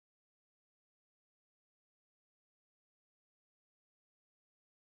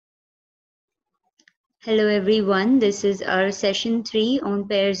Hello everyone, this is our session 3 on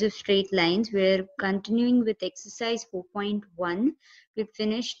pairs of straight lines. We're continuing with exercise 4.1. We've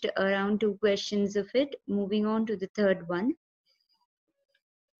finished around 2 questions of it. Moving on to the third one.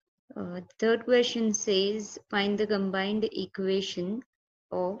 The third question says find the combined equation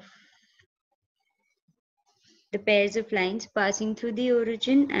of the pairs of lines passing through the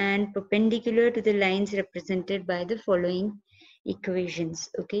origin and perpendicular to the lines represented by the following equations.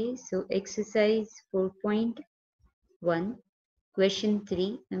 Okay, so exercise 4.1. Question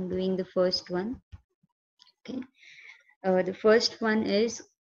 3, I'm doing the first one. Okay, the first one is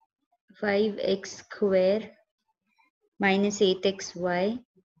 5x square minus 8xy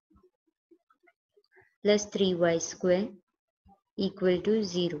plus 3y square equal to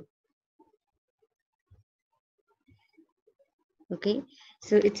 0. Okay,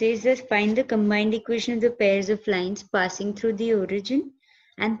 so it says that find the combined equation of the pairs of lines passing through the origin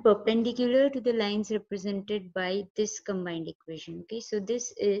and perpendicular to the lines represented by this combined equation. Okay, so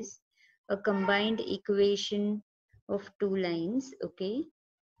this is a combined equation of two lines. Okay,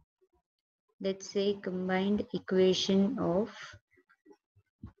 let's say combined equation of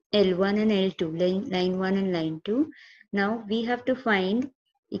L1 and L2, line 1 and line 2. Now we have to find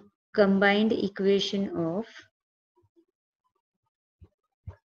a combined equation of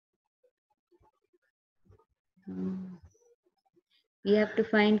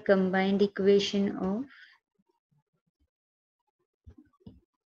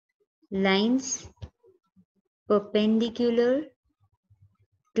lines perpendicular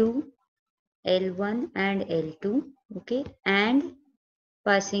to L1 and L2, okay, and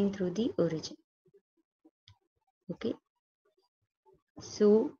passing through the origin. Okay,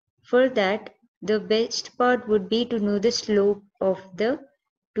 so for that the best part would be to know the slope of the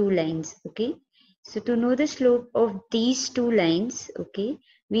two lines. Okay, so to know the slope of these two lines, okay,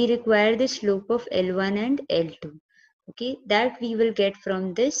 we require the slope of L1 and L2. Okay, that we will get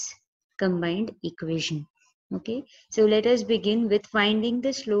from this combined equation. Okay, so let us begin with finding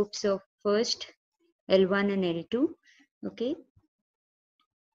the slopes of first L1 and L2. Okay,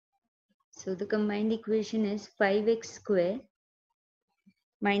 so the combined equation is 5x square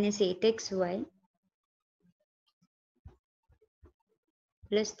minus 8xy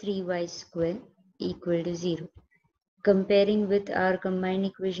plus 3y square equal to 0. Comparing with our combined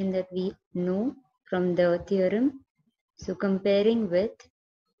equation that we know from the theorem. So comparing with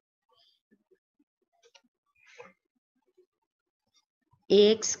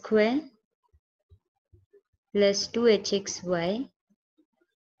ax square plus 2hxy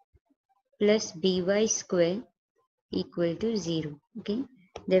plus by square equal to 0. Okay,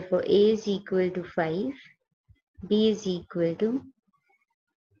 therefore a is equal to 5, b is equal to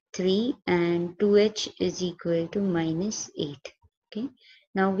 3 and 2h is equal to minus 8. Okay,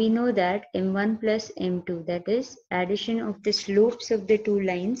 now we know that m1 plus m2, that is addition of the slopes of the two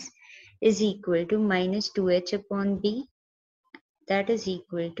lines, is equal to minus 2h upon b, that is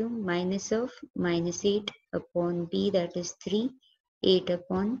equal to minus of minus 8 upon b, that is 3, 8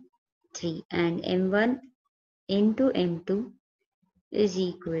 upon 3, and m1 into m2 is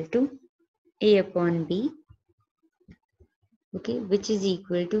equal to a upon b, okay, which is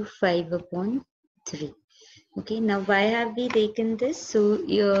equal to 5 upon 3. Okay, now why have we taken this? So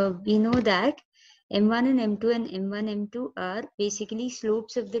we know that m1 and m2 and m1 m2 are basically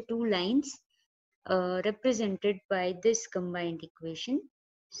slopes of the two lines represented by this combined equation.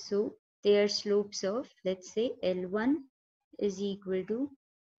 So they are slopes of, let's say, L1 is equal to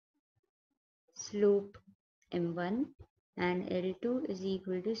slope m1 and L2 is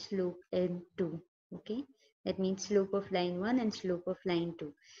equal to slope m2. Okay, that means slope of line 1 and slope of line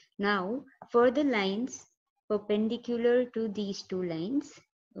 2. Now for the lines perpendicular to these two lines,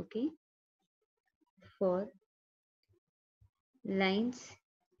 okay, for lines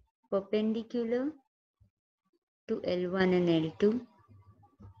perpendicular to L1 and L2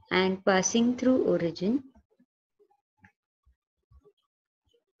 and passing through origin,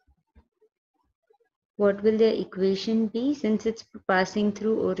 what will the equation be? Since it's passing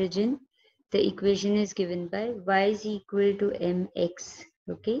through origin, the equation is given by y is equal to mx.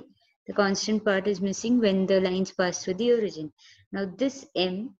 Okay, the constant part is missing when the lines pass through the origin. Now this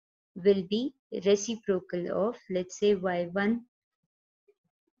m will be reciprocal of, let's say, y1.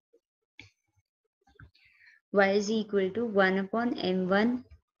 Y is equal to 1 upon m1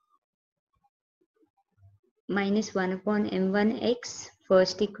 minus 1 upon m1x,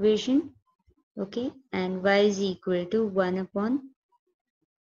 first equation. Okay, and y is equal to 1 upon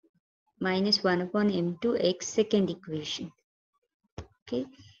minus 1 upon m2x, second equation. Okay,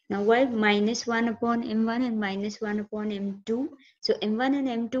 Now why minus 1 upon m1 and minus 1 upon m2? So m1 and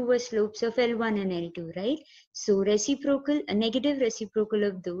m2 were slopes of L1 and L2, right? So reciprocal, a negative reciprocal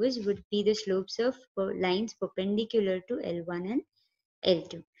of those would be the slopes of lines perpendicular to L1 and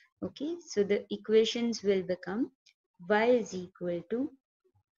L2. Okay, so the equations will become y is equal to,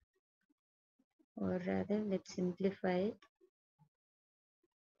 or rather let's simplify it,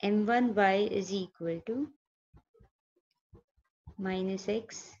 m1y is equal to minus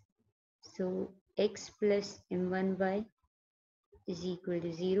x. So x plus m1y is equal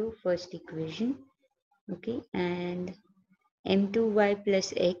to 0, first equation. Okay, and m2y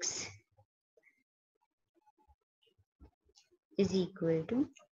plus x is equal to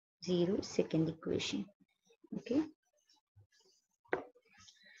 0, second equation. Okay,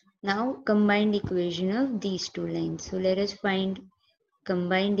 now combined equation of these two lines. So let us find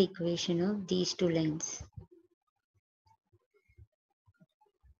combined equation of these two lines.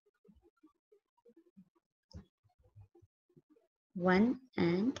 1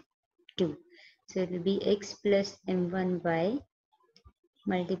 and 2. So it will be x plus m1y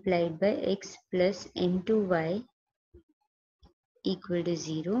multiplied by x plus m2y equal to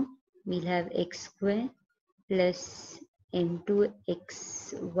 0. We'll have x square plus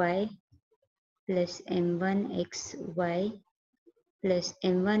m2xy plus m1xy plus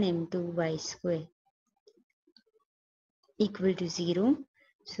m1m2y square equal to 0.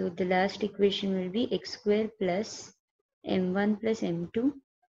 So the last equation will be x square plus m1 plus m2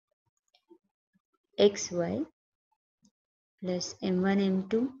 xy plus m1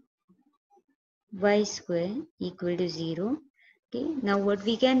 m2 y square equal to 0. Okay, now what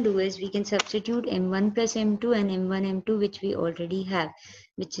we can do is we can substitute m1 plus m2 and m1 m2 which we already have,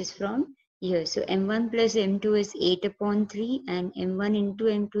 which is from here. So m1 plus m2 is 8 upon 3 and m1 into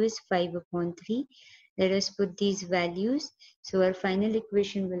m2 is 5 upon 3. Let us put these values. So our final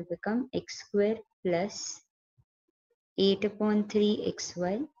equation will become x square plus 8 upon 3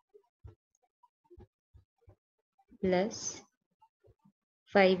 xy plus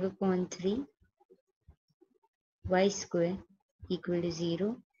 5 upon 3 y square equal to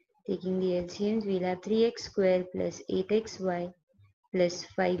 0. Taking the LCMs, we'll have 3x square plus 8xy plus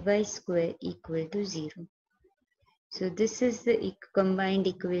 5y square equal to 0. So this is the combined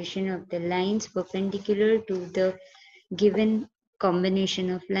equation of the lines perpendicular to the given combination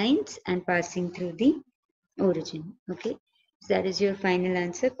of lines and passing through the origin. Okay, so that is your final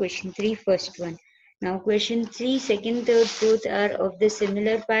answer. Question 3, first one. Now question 3, second, third, fourth are of the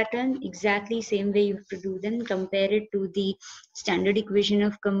similar pattern, exactly same way you have to do them. Compare it to the standard equation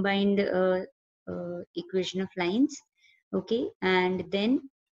of combined equation of lines. Okay, and then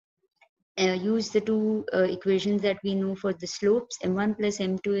use the two equations that we know for the slopes. m1 plus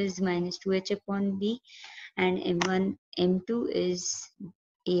m2 is minus 2h upon b and m1 m2 is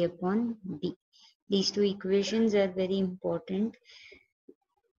a upon b. These two equations are very important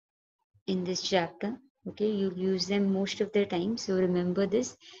in this chapter. Okay, you'll use them most of the time. So remember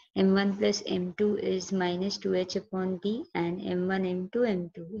this, m1 plus m2 is minus 2h upon b and m1 m2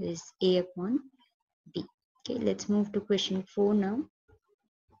 m2 is a upon b. Okay, let's move to question 4 now.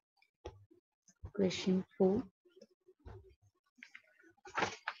 Question 4.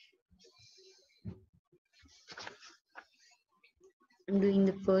 I'm doing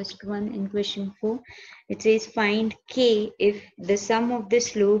the first one in question 4. It says find k if the sum of the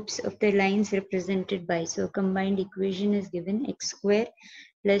slopes of the lines represented by, so combined equation is given, x square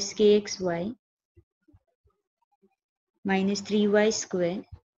plus kxy minus 3y square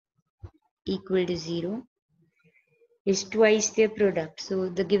equal to 0 is twice their product. So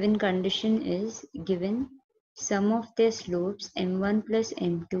the given condition is given sum of their slopes m1 plus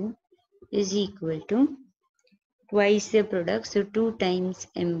m2 is equal to twice the product, so 2 times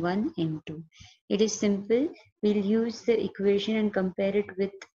m1 m2. It is simple. We'll use the equation and compare it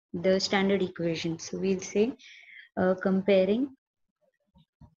with the standard equation. So we'll say comparing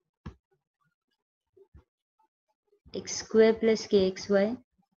x square plus kxy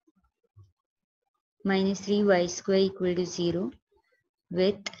minus 3y square equal to 0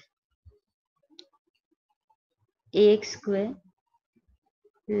 with ax square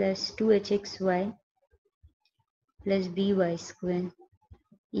plus 2hxy plus by square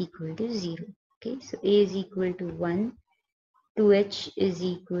equal to 0. Okay, so a is equal to 1, 2h is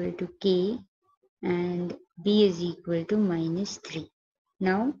equal to k, and b is equal to minus 3.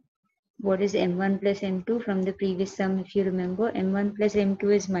 Now, what is m1 plus m2 from the previous sum? If you remember, m1 plus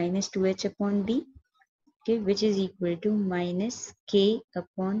m2 is minus 2h upon b, okay, which is equal to minus k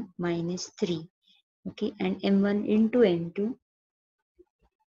upon minus 3. Okay, and m1 into m2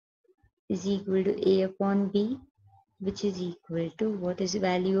 is equal to a upon b which is equal to, what is the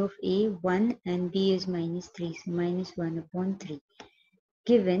value of A? 1 and B is minus 3, so minus 1 upon 3.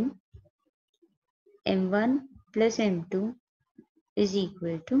 Given M1 plus M2 is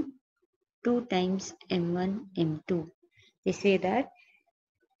equal to 2 times M1 M2. They say that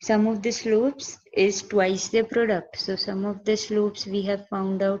sum of the slopes is twice the product. So sum of the slopes we have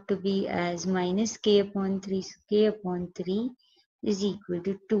found out to be as minus k upon 3. So k upon 3 is equal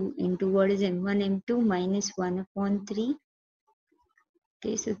to 2 into what is M1 M2 minus 1 upon 3.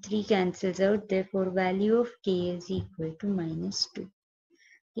 Okay, so 3 cancels out. Therefore, value of k is equal to minus 2.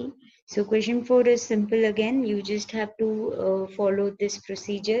 Okay, so question 4 is simple again. You just have to follow this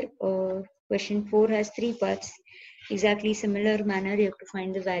procedure. Question 4 has 3 parts. Exactly similar manner, you have to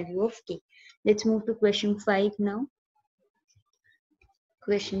find the value of k. Let's move to question 5 now.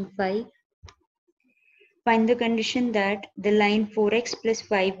 Question 5. Find the condition that the line 4x plus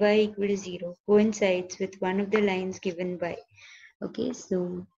 5y equal to 0 coincides with one of the lines given by. Okay,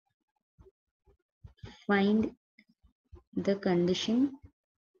 so find the condition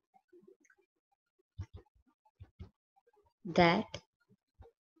that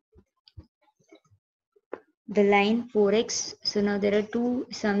the line 4x, so now there are two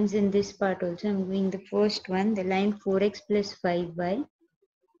sums in this part also. I'm doing the first one, the line 4x plus 5y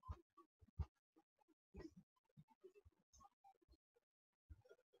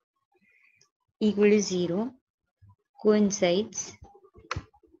equal to 0 coincides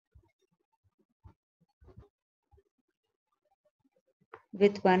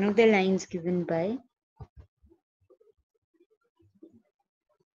with one of the lines given by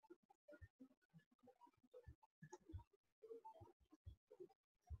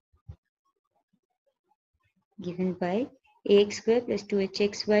ax square plus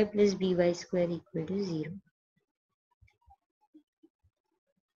 2hxy plus by square equal to 0.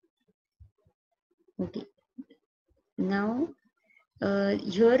 Okay, now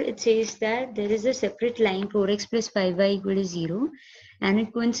here it says that there is a separate line 4x plus 5y equal to 0 and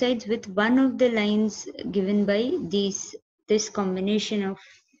it coincides with one of the lines given by this combination of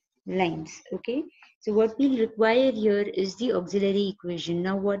lines. Okay, so what we require here is the auxiliary equation.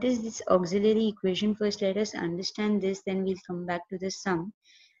 Now what is this auxiliary equation? First let us understand this, then we'll come back to the sum.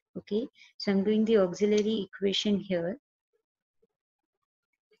 Okay, so I'm doing the auxiliary equation here.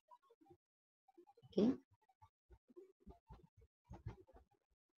 Okay,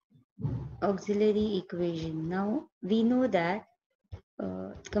 auxiliary equation. Now we know that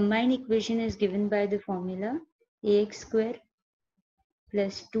combined equation is given by the formula ax square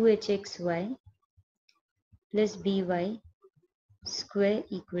plus 2hxy plus by square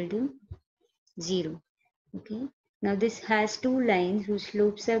equal to 0. Okay, now this has two lines whose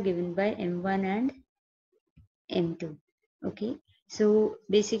slopes are given by m1 and m2. Okay, so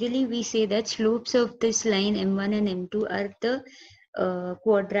basically we say that slopes of this line m1 and m2 are the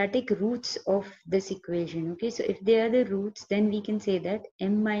quadratic roots of this equation. Okay, so if they are the roots, then we can say that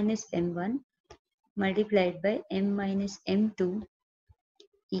m minus m1 multiplied by m minus m2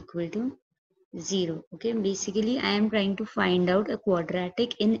 equal to 0. Okay, basically I am trying to find out a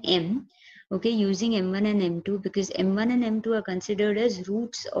quadratic in m, okay, using m1 and m2, because m1 and m2 are considered as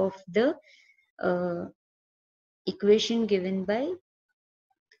roots of the equation given by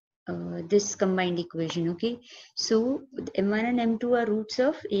this combined equation. Okay, so m1 and m2 are roots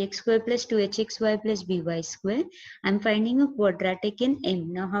of ax square plus 2hxy plus by square. I'm finding a quadratic in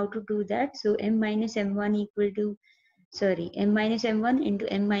m. Now how to do that? So m minus m1 equal to, sorry, m minus m1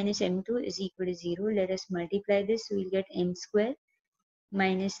 into m minus m2 is equal to 0. Let us multiply this. So we'll get m square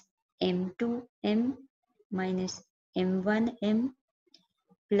minus m2m minus m1m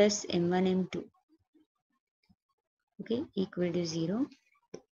plus m1 m2, okay, equal to 0,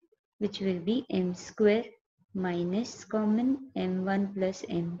 which will be m square minus common m1 plus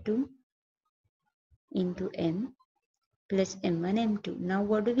m2 into m plus m1 m2. Now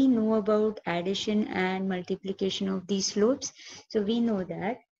what do we know about addition and multiplication of these slopes? So we know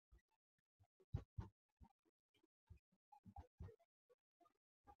that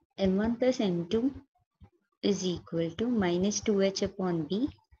m1 plus m2 is equal to minus 2h upon b,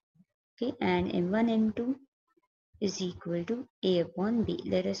 okay, and m1 m2 is equal to a upon b.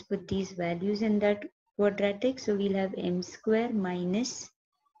 Let us put these values in that quadratic. So we'll have m square minus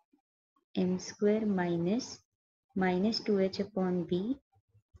minus 2h upon b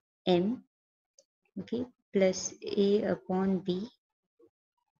m, okay, plus a upon b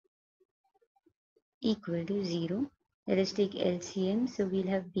equal to 0. Let us take LCM. So we'll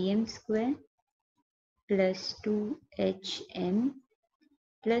have bm square plus 2hm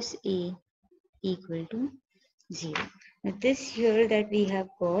plus a equal to 0. Now this here that we have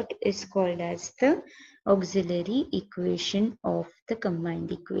got is called as the auxiliary equation of the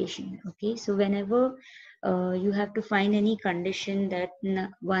combined equation. Okay, so whenever you have to find any condition that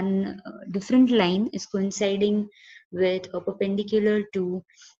one different line is coinciding with or perpendicular to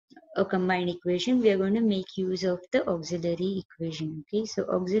a combined equation, we are going to make use of the auxiliary equation. Okay, so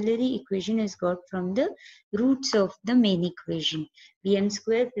auxiliary equation is got from the roots of the main equation, bm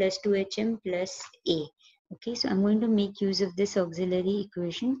square plus 2hm plus a. Okay, so I'm going to make use of this auxiliary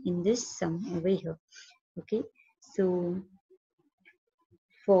equation in this sum over here. Okay, so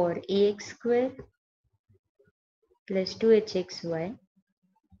for ax square plus 2hxy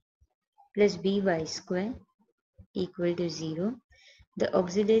plus by square equal to 0, the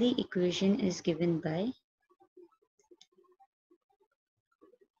auxiliary equation is given by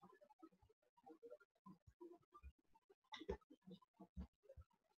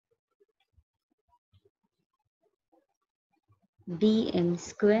bm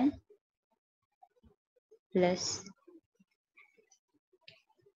square plus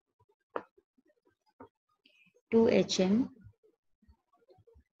 2hm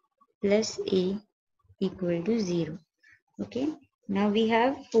plus a equal to 0. Okay, now we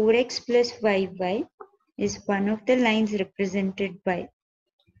have 4x plus 5y is one of the lines represented by.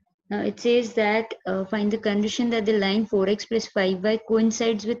 Now it says that find the condition that the line 4x plus 5y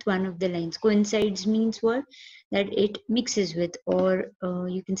coincides with one of the lines. Coincides means what? That it mixes with, or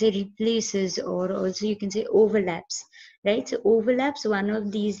you can say replaces, or also you can say overlaps, right? So overlaps one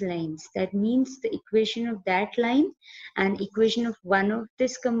of these lines. That means the equation of that line and equation of one of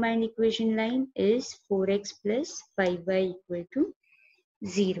this combined equation line is 4x plus 5y equal to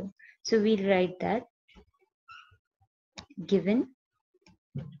 0. So we'll write that given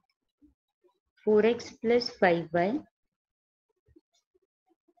 4x plus 5y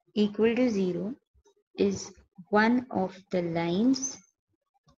equal to 0 is one of the lines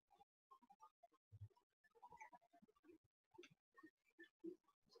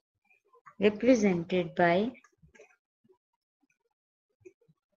represented by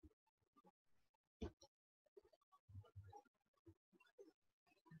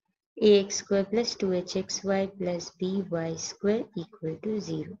ax square plus 2hxy plus by square equal to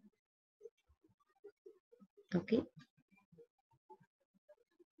 0. Okay,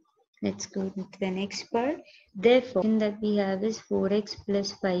 let's go to the next part. Therefore, that we have is 4x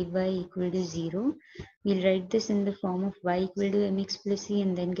plus 5y equal to 0. We'll write this in the form of y equal to mx plus c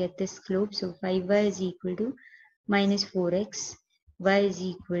and then get this slope. So 5y is equal to minus 4x, y is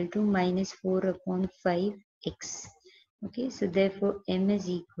equal to minus 4 upon 5x. Okay, so therefore m is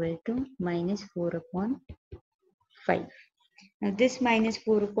equal to minus 4 upon 5. Now this minus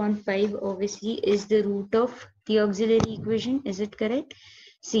 4 upon 5 obviously is the root of the auxiliary equation. Is it correct?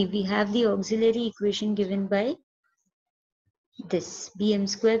 See, we have the auxiliary equation given by this bm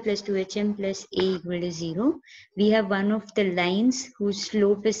square plus 2hm plus a equal to 0. We have one of the lines whose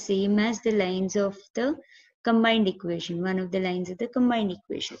slope is same as the lines of the combined equation, one of the lines of the combined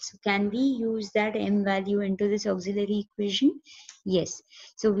equation. So can we use that m value into this auxiliary equation? Yes.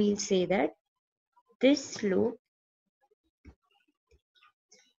 So we'll say that this slope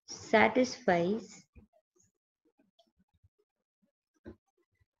satisfies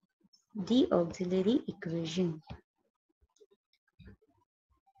the auxiliary equation.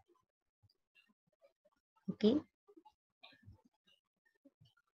 Okay.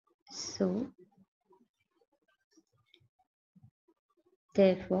 So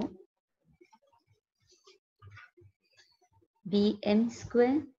therefore bm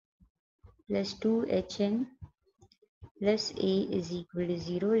square plus 2hm plus a is equal to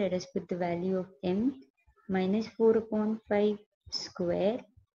 0. Let us put the value of m minus 4 upon 5 square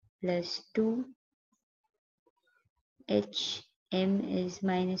plus 2 hm is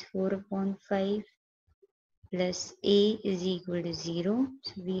minus 4 upon 5 plus a is equal to 0.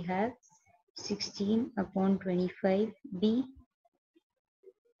 So we have 16 upon 25b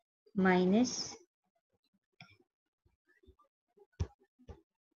minus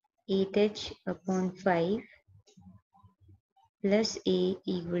 8h upon 5 plus a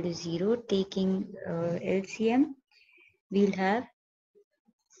equal to 0. Taking LCM, we'll have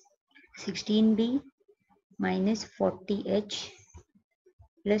 16b minus 40h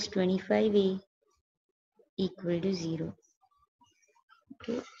plus 25a equal to 0.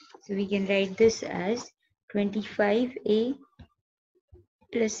 Okay, so we can write this as 25a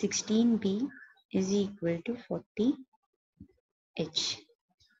plus 16b is equal to 40h.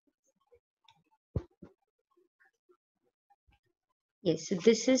 Yes, so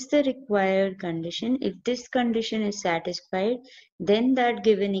this is the required condition. If this condition is satisfied, then that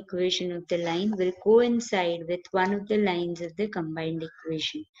given equation of the line will coincide with one of the lines of the combined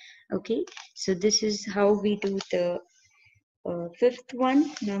equation. Okay, so this is how we do the fifth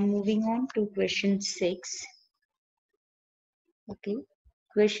one. Now moving on to question 6. Okay,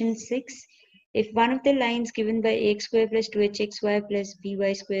 question 6. If one of the lines given by ax square plus 2hxy plus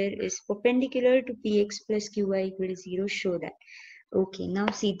by square is perpendicular to px plus qy equal to 0, show that. Okay, now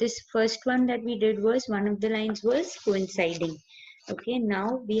see, this first one that we did was one of the lines was coinciding. Okay,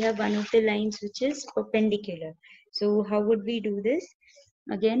 now we have one of the lines which is perpendicular. So how would we do this?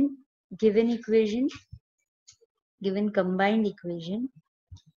 Again, given equation, given combined equation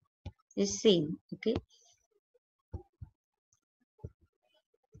is same. Okay,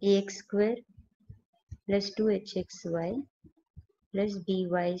 ax square plus 2hxy plus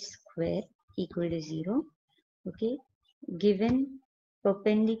by square equal to 0. Okay, given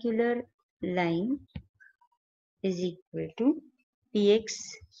perpendicular line is equal to px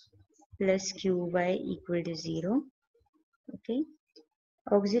plus qy equal to 0. Okay,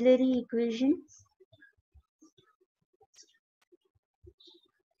 auxiliary equation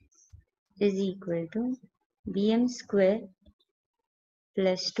is equal to bm square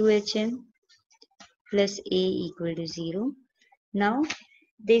plus 2hm plus a equal to 0. Now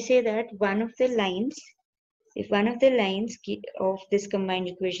they say that one of the lines, if one of the lines of this combined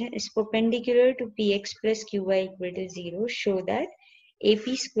equation is perpendicular to px plus qy equal to 0, show that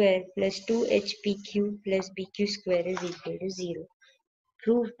ap square plus 2hpq plus bq square is equal to 0.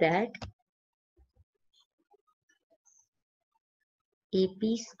 Prove that ap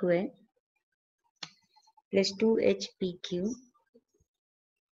square plus 2hpq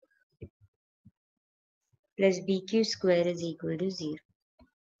plus bq square is equal to 0.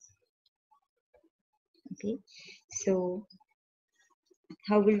 Okay, so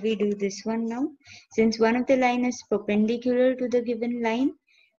how will we do this one now? Since one of the line is perpendicular to the given line,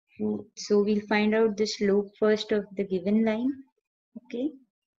 so we'll find out the slope first of the given line. Okay,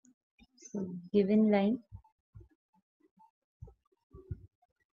 so given line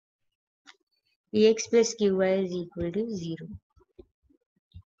px plus qy is equal to 0.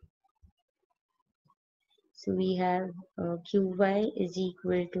 So we have qy is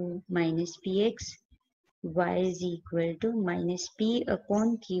equal to minus px, y is equal to minus p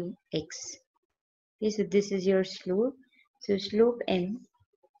upon qx. Okay, so this is your slope. So slope m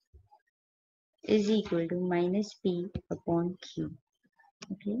is equal to minus p upon q.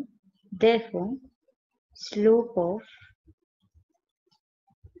 Okay, therefore slope of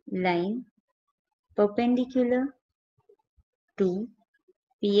line perpendicular to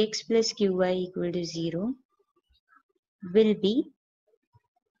px plus qy equal to 0 will be,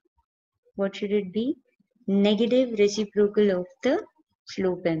 what should it be? Negative reciprocal of the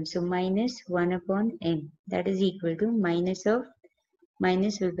slope m. So minus 1 upon m, that is equal to minus of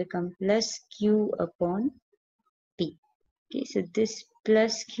minus will become plus q upon p. Okay, so this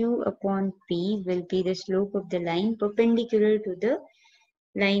plus q upon p will be the slope of the line perpendicular to the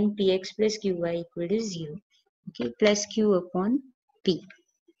line px plus qy equal to 0. Okay, plus q upon p.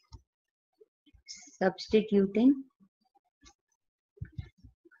 Substituting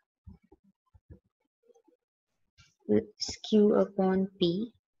q upon p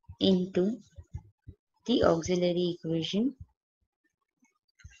into the auxiliary equation.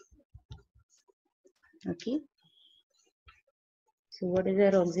 Okay, so what is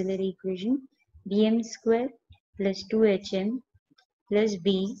our auxiliary equation? Bm square plus 2hm plus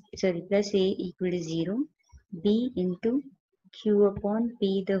plus a equal to 0. B into q upon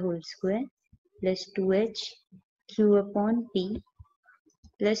p the whole square plus 2h q upon p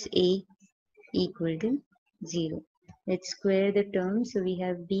plus a equal to 0. Let's square the terms. So we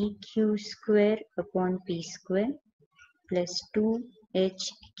have bq square upon p square plus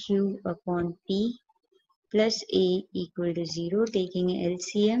 2hq upon p plus a equal to 0. Taking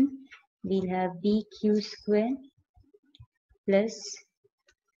LCM, we'll have bq square plus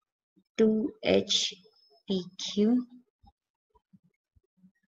 2hpq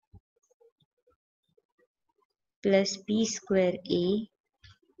plus p square a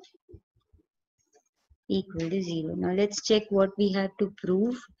equal to 0. Now let's check what we have to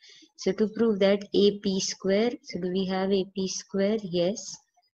prove. So to prove that ap square, so do we have ap square? Yes.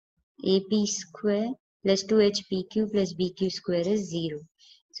 ap square plus 2hpq plus bq square is 0.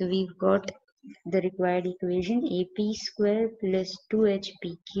 So we've got the required equation ap square plus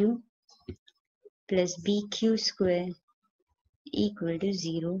 2hpq plus bq square equal to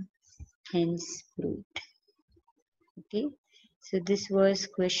 0, hence proved. Okay, so this was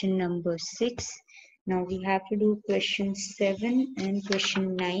question number 6. Now we have to do question 7 and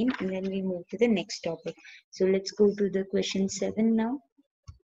question 9, and then we move to the next topic. So let's go to the question 7 now.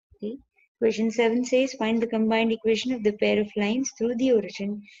 Okay. Question 7 says find the combined equation of the pair of lines through the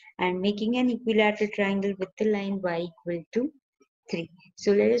origin and making an equilateral triangle with the line y equal to 3.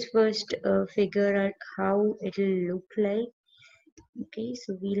 So let us first figure out how it will look like. Okay,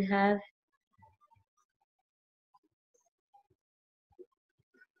 so we'll have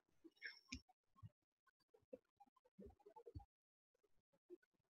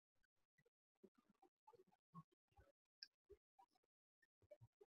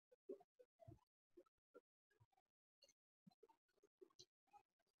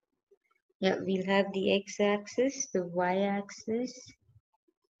we'll have the x-axis, the y-axis,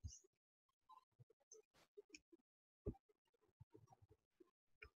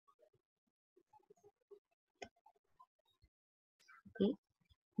 okay.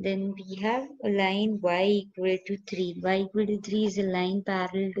 Then we have a line y equal to 3. Y equal to 3 is a line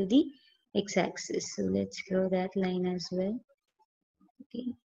parallel to the x-axis. So let's draw that line as well.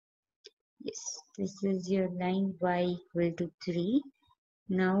 Okay. Yes, this is your line y equal to 3.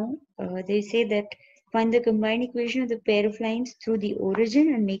 Now they say that find the combined equation of the pair of lines through the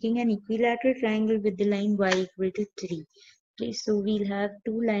origin and making an equilateral triangle with the line y equal to 3. Okay, so we'll have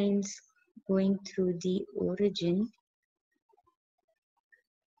two lines going through the origin.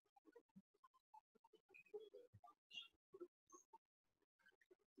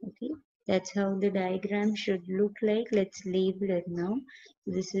 Okay, that's how the diagram should look like. Let's label it now.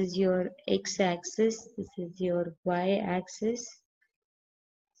 This is your x-axis, this is your y-axis,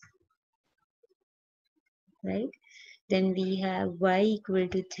 right? Then we have y equal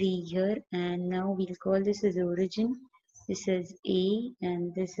to 3 here, and now we'll call this as origin. This is A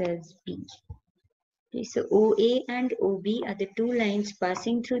and this is B. Okay, so OA and OB are the two lines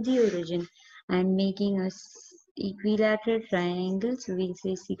passing through the origin and making a equilateral triangle. So we'll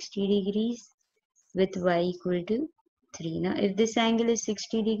say 60 degrees with y equal to 3. Now if this angle is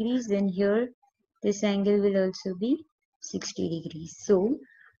 60 degrees, then here this angle will also be 60 degrees. So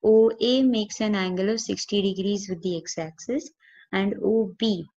OA makes an angle of 60 degrees with the x-axis, and OB,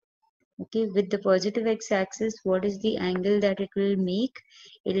 okay, with the positive x-axis, what is the angle that it will make?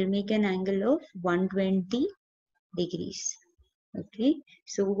 It will make an angle of 120 degrees. Okay,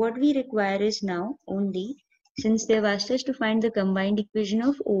 so what we require is now only, since they've asked us to find the combined equation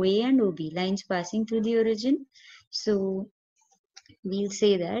of OA and OB, lines passing through the origin, so we'll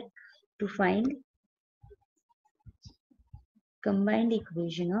say that to find combined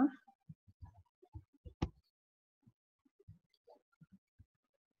equation of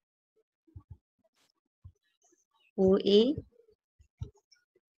OA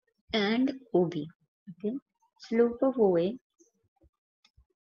and OB, okay, slope of OA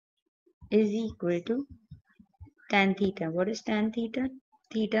is equal to tan theta. What is tan theta?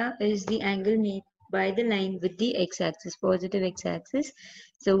 Theta is the angle made by the line with the x-axis, positive x-axis.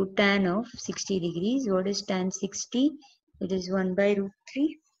 So tan of 60 degrees. What is tan 60? It is 1 by root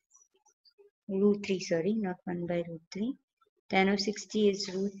 3. Root 3, sorry, not 1 by root 3. Tan of 60 is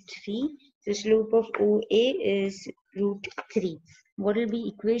root 3. The slope of OA is root 3. What will be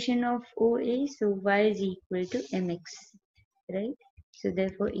equation of OA? So y is equal to mx, right? So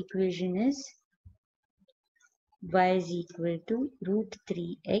therefore equation is y is equal to root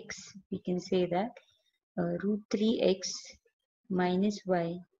 3x. We can say that root 3x minus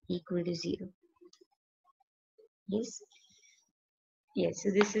y equal to 0. Yes. Yes, so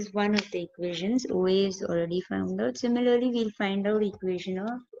this is one of the equations. OA is already found out. Similarly, we'll find out equation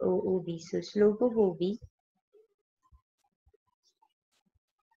of OB. So slope of OB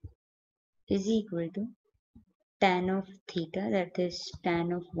is equal to tan of theta, that is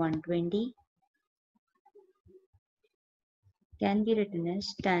tan of 120, can be written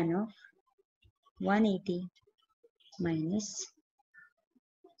as tan of 180 minus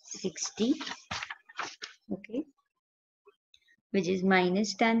 60, okay, which is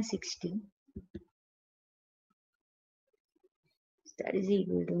minus tan 60. That is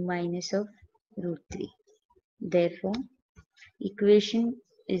equal to minus of root 3. Therefore, equation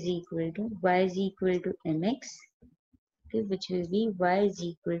is equal to y is equal to mx, okay, which will be y is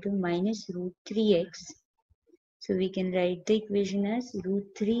equal to minus root 3x. So we can write the equation as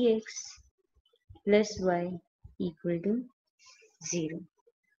root 3x plus y equal to 0.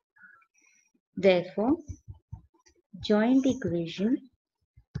 Therefore, joint equation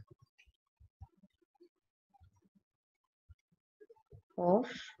of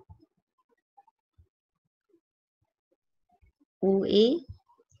OA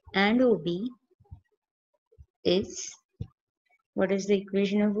and OB is What is the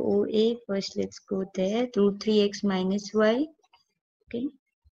equation of OA? First, let's go there. Root 3x minus y, okay,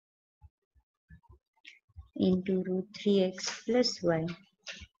 into root 3x plus y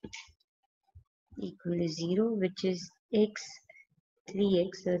equal to 0, which is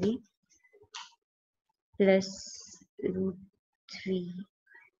 3x, sorry, plus root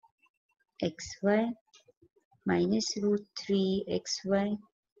 3xy minus root 3xy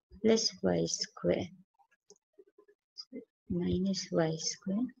plus y square minus y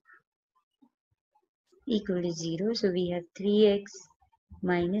square equal to 0. So we have 3x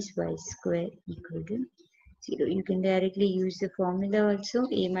minus y square equal to 0. You can directly use the formula also,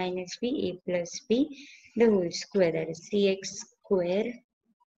 a minus b, a plus b, the whole square, that is 3x square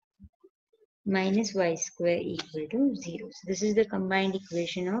minus y square equal to 0. So this is the combined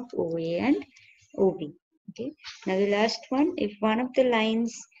equation of OA and OB. Okay. Now the last one, if one of the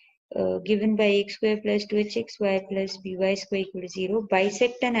lines given by x square plus 2hxy plus by square equal to 0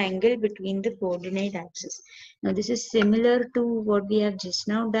 bisect an angle between the coordinate axes. Now this is similar to what we have just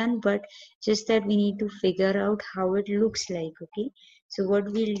now done, but just that we need to figure out how it looks like. Okay. So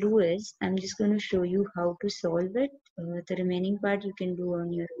what we'll do is, I'm just going to show you how to solve it. The remaining part you can do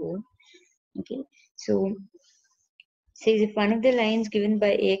on your own. Okay, so says if one of the lines given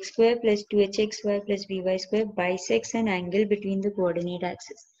by ax square plus 2hxy plus by square bisects an angle between the coordinate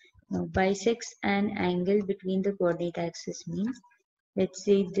axes. Now bisects an angle between the coordinate axis means, let's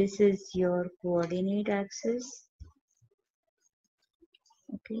say this is your coordinate axis.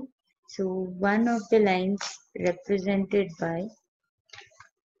 Okay, so one of the lines represented by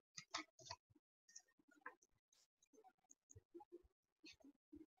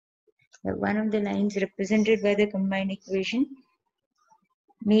the combined equation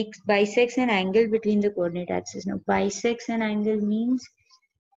bisects an angle between the coordinate axes. Now bisects an angle means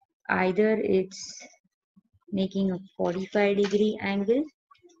either it's making a 45-degree angle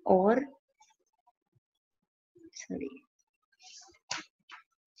or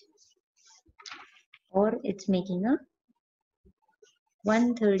it's making a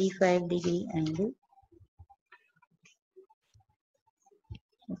 135-degree angle,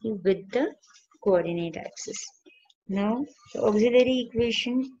 okay, with the coordinate axis. Now the auxiliary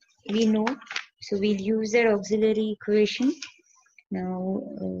equation we know, so we'll use that auxiliary equation. Now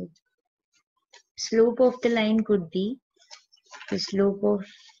slope of the line could be the slope of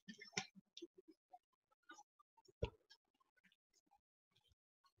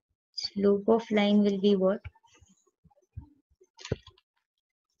line will be what?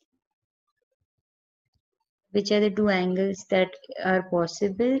 Which are the two angles that are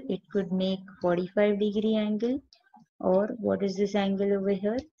possible? It could make 45-degree angle, or what is this angle over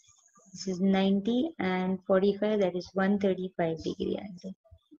here? This is 90 and 45, that is 135-degree angle.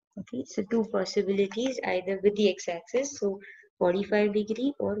 Okay, so two possibilities either with the x-axis, so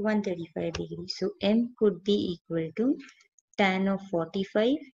 45-degree or 135-degree. So m could be equal to tan of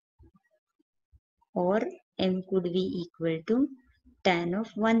 45 or m could be equal to tan of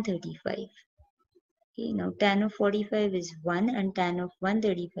 135. Okay, now tan of 45 is 1 and tan of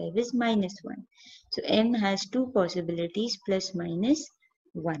 135 is minus 1. So m has two possibilities, plus minus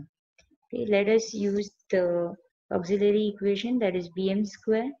 1. Okay, let us use the auxiliary equation, that is bm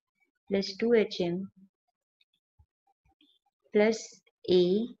square plus 2hm plus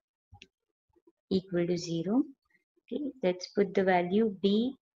a equal to 0. Okay, let's put the value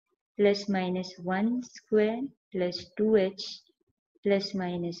b plus minus 1 square plus 2h plus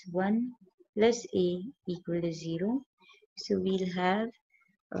minus 1 plus a equal to 0. So we'll have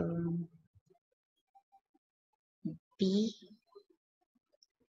b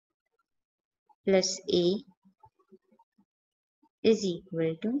plus a is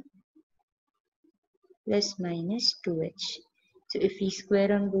equal to plus minus 2h. So if we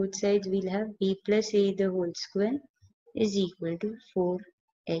square on both sides, we'll have b plus a the whole square is equal to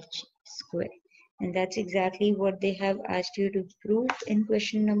 4h square. And that's exactly what they have asked you to prove in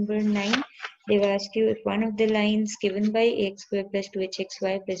question number 9. They've asked you if one of the lines given by x square plus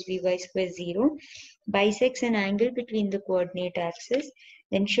 2hxy plus by square 0 bisects an angle between the coordinate axes,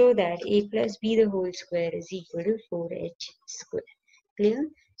 then show that a plus b the whole square is equal to 4h square. Clear?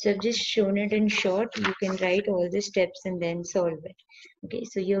 So I've just shown it in short. You can write all the steps and then solve it. Okay,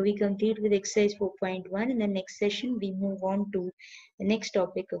 so here we complete with exercise 4.1. In the next session, we move on to the next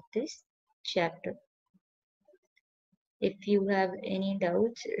topic of this chapter. If you have any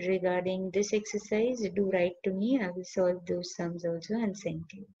doubts regarding this exercise, do write to me. I will solve those sums also and send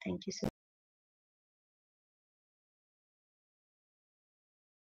to you. Thank you so much.